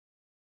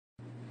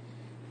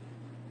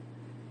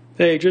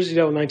Hey, Jersey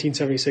Devil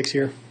 1976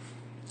 here.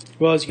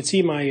 Well, as you can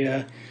see,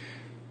 my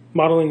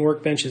modeling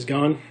workbench is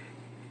gone.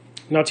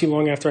 Not too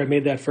long after I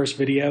made that first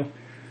video,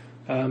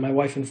 my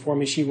wife informed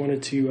me she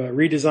wanted to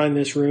redesign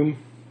this room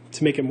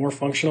to make it more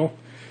functional.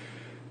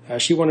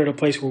 She wanted a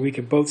place where we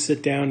could both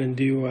sit down and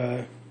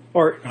do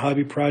art and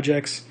hobby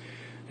projects,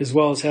 as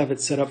well as have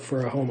it set up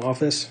for a home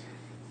office.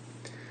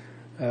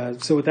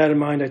 So with that in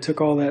mind, I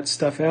took all that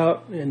stuff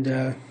out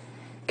and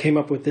came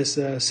up with this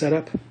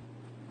setup.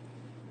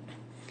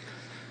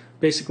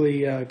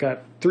 Basically,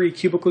 got 3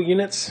 cubicle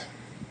units.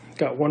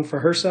 Got one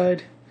for her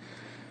side,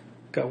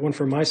 got one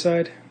for my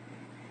side,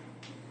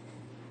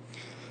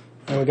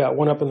 and we got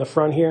one up in the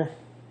front here,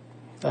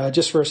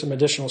 just for some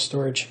additional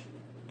storage.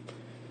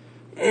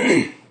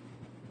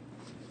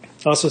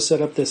 Also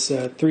set up this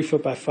 3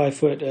 foot by 5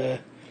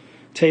 foot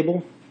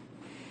table.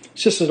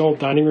 It's just an old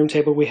dining room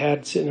table we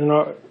had sitting in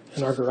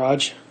our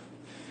garage.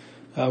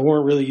 We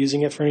weren't really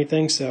using it for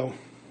anything, so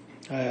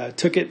I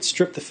took it,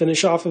 stripped the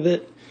finish off of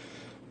it,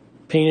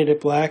 painted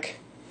it black,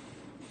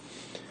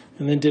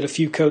 and then did a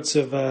few coats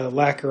of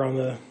lacquer on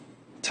the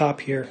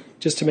top here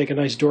just to make a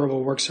nice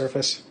durable work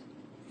surface.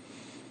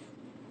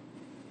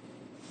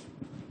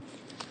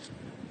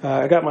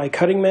 I got my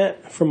cutting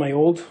mat from my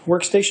old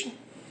workstation.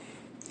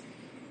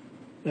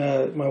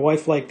 My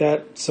wife liked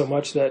that so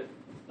much that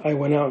I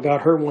went out and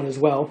got her one as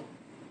well.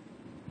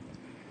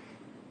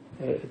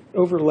 It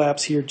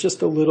overlaps here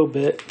just a little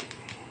bit,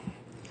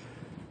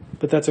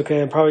 but that's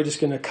okay. I'm probably just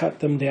going to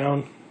cut them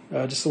down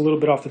just a little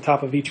bit off the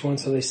top of each one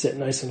so they sit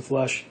nice and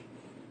flush.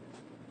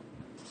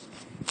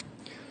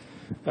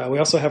 We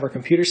also have our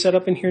computer set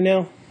up in here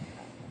now.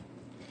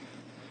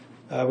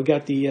 We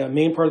got the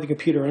main part of the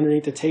computer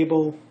underneath the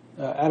table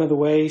out of the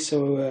way,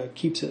 so it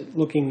keeps it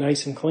looking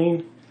nice and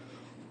clean.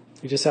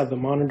 We just have the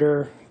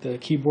monitor, the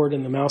keyboard,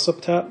 and the mouse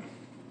up top.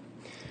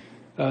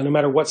 No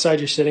matter what side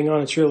you're sitting on,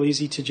 it's real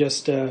easy to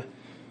just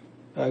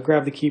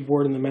grab the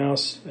keyboard and the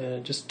mouse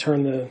and just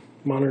turn the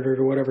monitor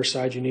to whatever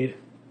side you need.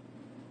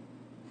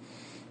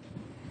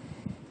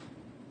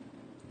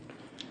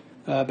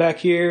 Back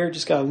here,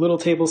 just got a little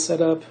table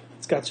set up.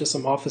 It's got just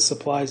some office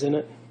supplies in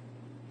it.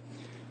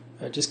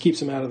 Just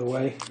keeps them out of the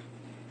way.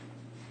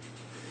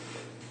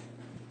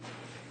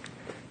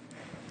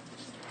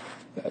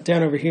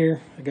 Down over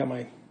here, I got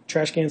my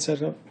trash can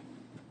set up.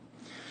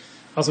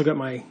 Also got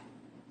my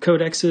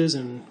codexes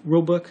and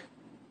rule book.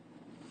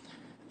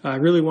 I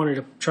really wanted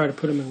to try to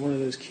put them in one of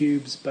those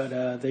cubes, but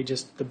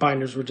the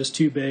binders were just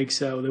too big,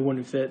 so they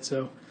wouldn't fit.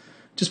 So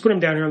just put them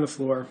down here on the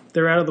floor.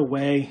 They're out of the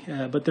way,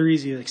 but they're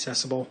easily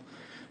accessible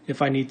if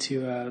I need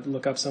to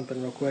look up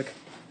something real quick.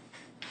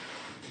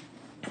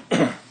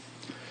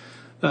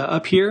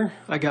 Up here,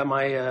 I got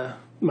my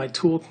my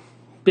tool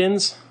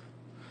bins.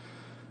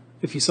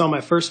 If you saw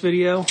my first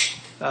video,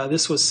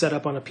 this was set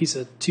up on a piece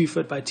of 2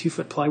 foot by 2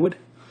 foot plywood.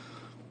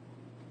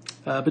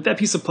 But that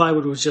piece of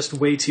plywood was just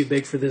way too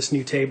big for this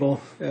new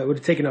table. It would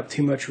have taken up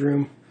too much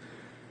room.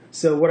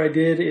 So what I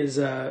did is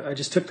I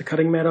just took the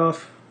cutting mat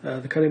off.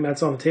 The cutting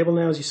mat's on the table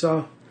now, as you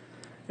saw.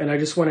 And I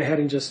just went ahead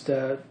and just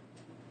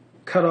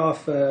cut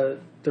off the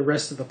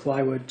rest of the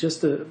plywood.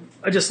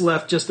 I just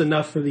left just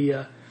enough for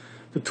the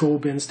tool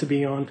bins to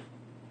be on.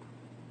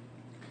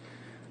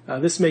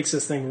 This makes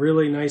this thing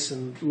really nice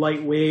and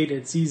lightweight.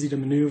 It's easy to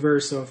maneuver.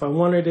 So if I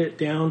wanted it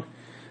down,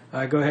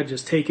 go ahead and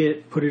just take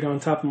it, put it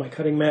on top of my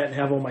cutting mat, and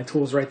have all my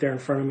tools right there in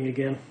front of me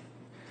again.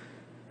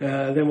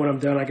 Then when I'm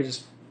done, I can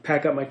just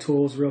pack up my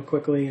tools real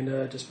quickly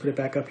and just put it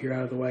back up here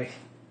out of the way.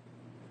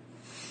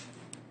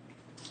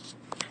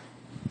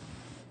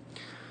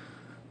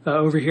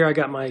 Over here, I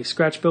got my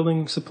scratch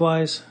building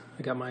supplies.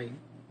 I got my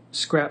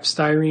scrap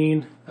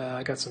styrene.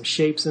 I got some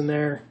shapes in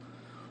there.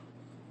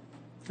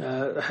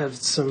 I have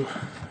some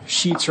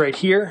sheets right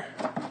here,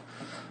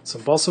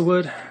 some balsa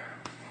wood.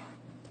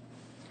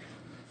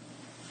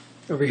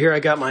 Over here I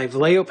got my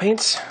Vallejo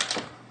paints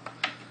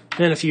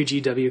and a few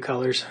GW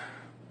colors.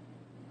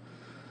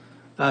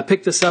 I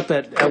picked this up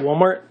at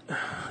Walmart.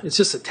 It's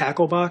just a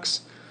tackle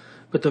box,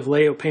 but the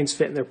Vallejo paints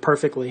fit in there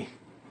perfectly.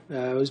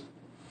 I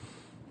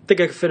think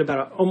I could fit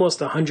about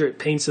almost 100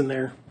 paints in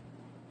there,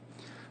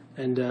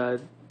 and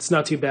it's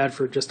not too bad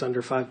for just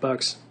under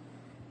 $5.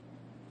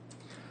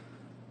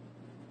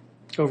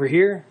 Over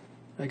here,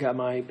 I got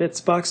my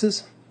bits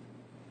boxes.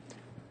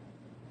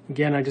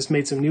 Again, I just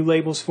made some new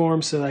labels for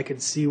them so that I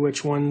could see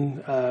which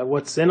one,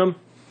 what's in them.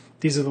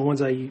 These are the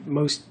ones I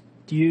most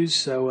use,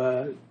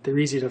 so they're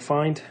easy to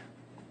find.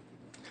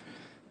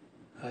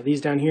 These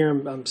down here,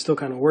 I'm still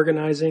kind of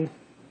organizing.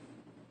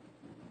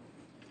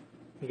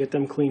 You get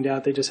them cleaned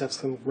out. They just have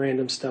some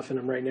random stuff in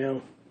them right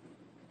now.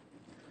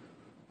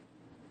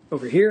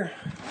 Over here,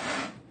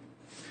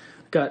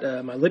 got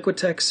my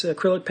Liquitex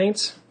acrylic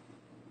paints.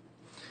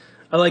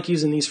 I like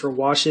using these for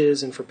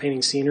washes and for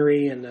painting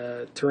scenery and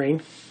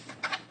terrain.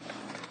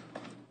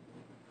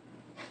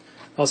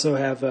 Also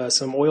have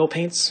some oil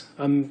paints.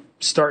 I'm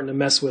starting to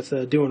mess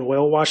with doing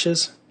oil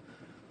washes.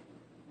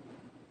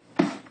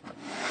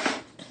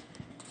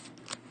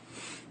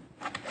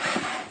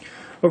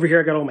 Over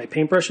here I got all my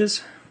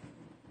paintbrushes.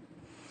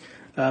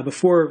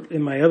 Before,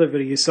 in my other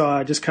video, you saw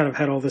I just kind of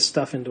had all this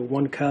stuff into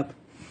one cup.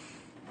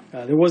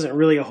 There wasn't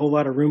really a whole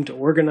lot of room to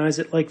organize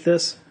it like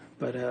this,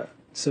 but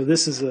so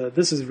this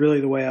is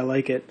really the way I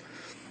like it.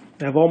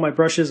 I have all my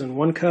brushes in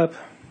one cup,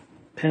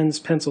 pens,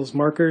 pencils,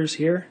 markers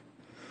here.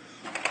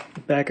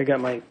 Back I got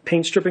my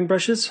paint stripping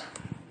brushes,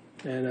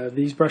 and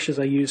these brushes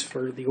I use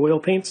for the oil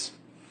paints.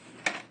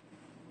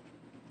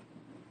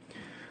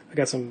 I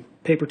got some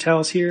paper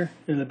towels here.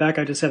 In the back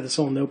I just have this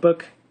little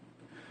notebook.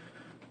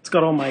 It's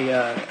got all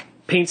my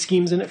paint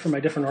schemes in it for my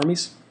different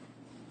armies.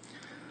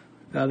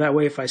 That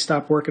way if I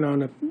stop working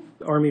on an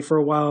army for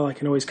a while, I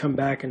can always come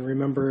back and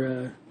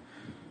remember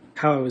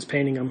how I was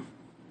painting them.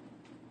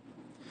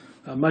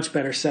 A much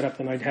better setup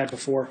than I'd had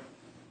before.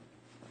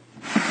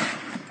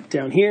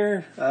 Down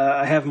here,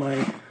 I have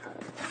my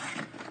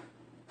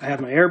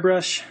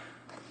airbrush.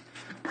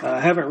 I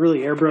haven't really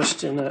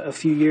airbrushed in a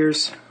few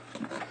years.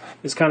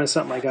 It's kind of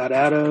something I got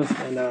out of,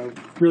 and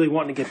really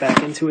wanting to get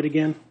back into it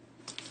again.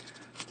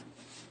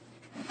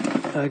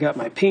 I got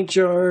my paint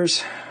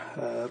jars,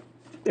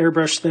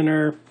 airbrush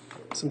thinner,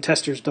 some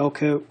Testors dull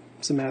coat,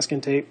 some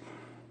masking tape.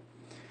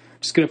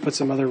 Just going to put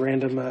some other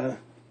random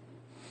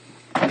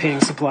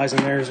painting supplies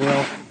in there as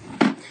well.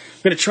 I'm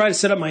going to try to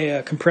set up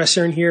my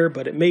compressor in here,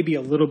 but it may be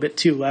a little bit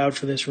too loud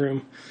for this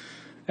room,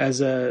 as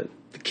the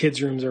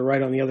kids' rooms are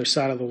right on the other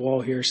side of the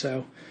wall here.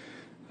 So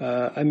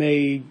I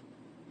may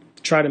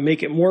try to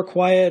make it more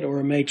quiet, or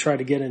I may try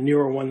to get a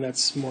newer one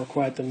that's more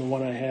quiet than the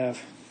one I have.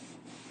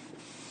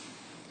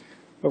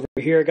 Over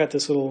here I got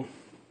this little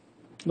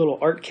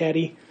art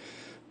caddy.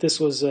 This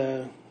was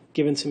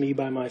given to me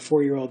by my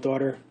 4-year-old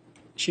daughter.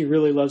 She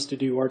really loves to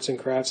do arts and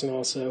crafts, and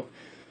also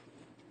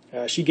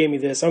she gave me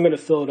this. I'm going to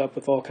fill it up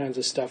with all kinds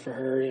of stuff for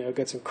her. You know,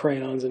 got some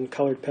crayons and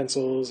colored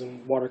pencils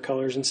and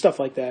watercolors and stuff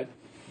like that.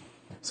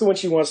 So when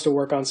she wants to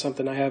work on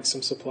something, I have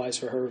some supplies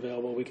for her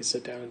available. We can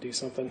sit down and do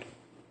something.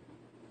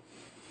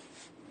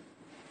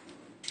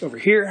 Over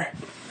here,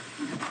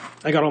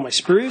 I got all my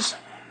sprues.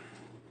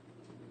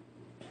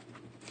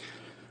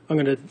 I'm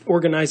going to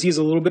organize these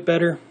a little bit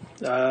better.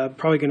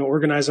 Probably going to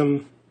organize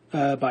them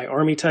by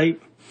army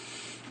type,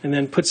 and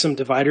then put some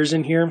dividers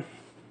in here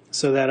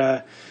so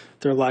that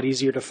they're a lot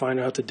easier to find.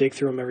 I don't have to dig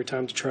through them every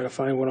time to try to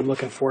find what I'm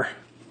looking for.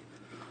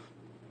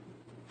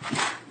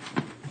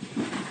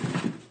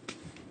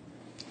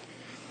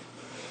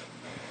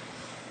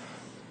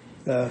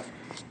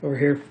 Over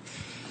here,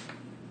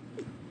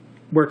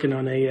 working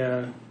on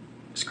a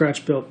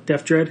scratch-built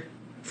Def Dread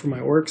for my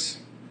orcs.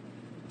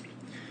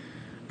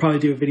 Probably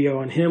do a video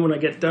on him when I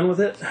get done with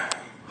it,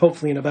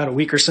 hopefully in about a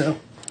week or so.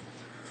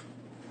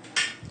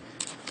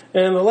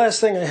 And the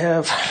last thing I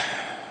have,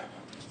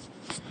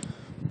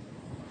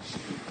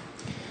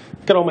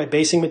 got all my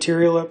basing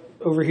material up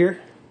over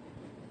here.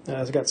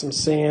 I've got some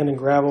sand and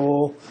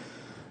gravel,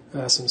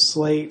 some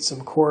slate,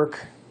 some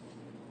cork,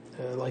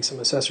 like some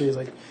accessories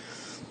like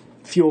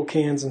fuel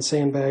cans and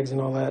sandbags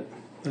and all that,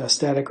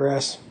 static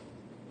grass.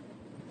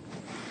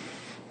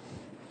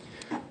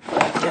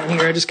 Down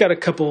here I just got a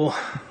couple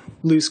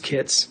loose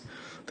kits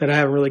that I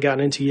haven't really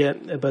gotten into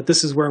yet, but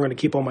this is where I'm going to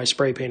keep all my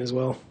spray paint as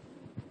well.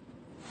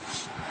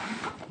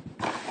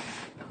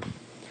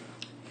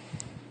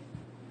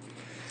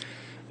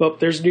 Well,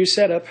 there's a new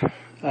setup.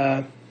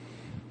 It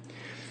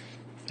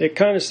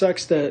kind of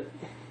sucks that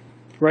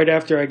right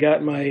after I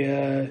got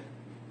my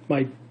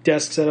my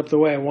desk set up the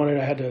way I wanted,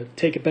 I had to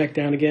take it back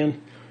down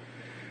again.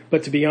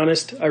 But to be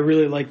honest, I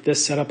really like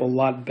this setup a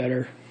lot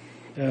better.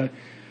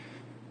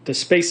 The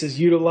space is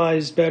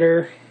utilized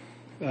better.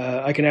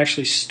 I can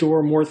actually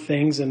store more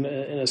things in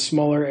a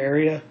smaller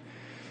area.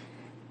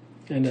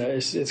 And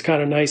it's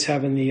kind of nice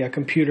having the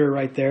computer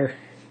right there.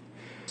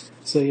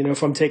 So, you know,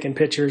 if I'm taking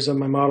pictures of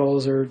my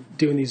models or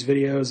doing these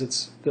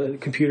videos, the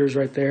computer's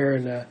right there,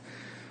 and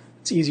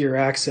it's easier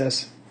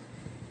access.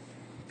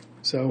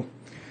 So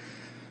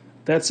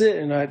that's it,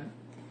 and I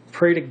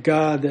pray to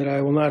God that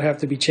I will not have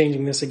to be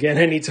changing this again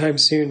anytime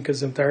soon,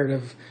 because I'm tired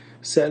of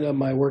setting up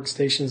my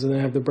workstations and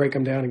then have to break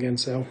them down again.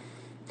 So,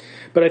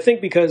 but I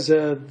think because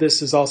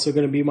this is also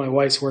going to be my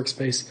wife's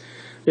workspace,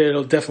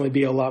 it'll definitely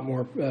be a lot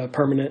more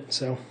permanent.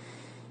 So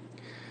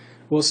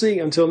we'll see.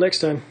 Until next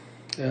time.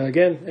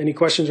 Again, any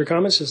questions or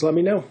comments, just let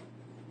me know.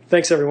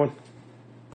 Thanks, everyone.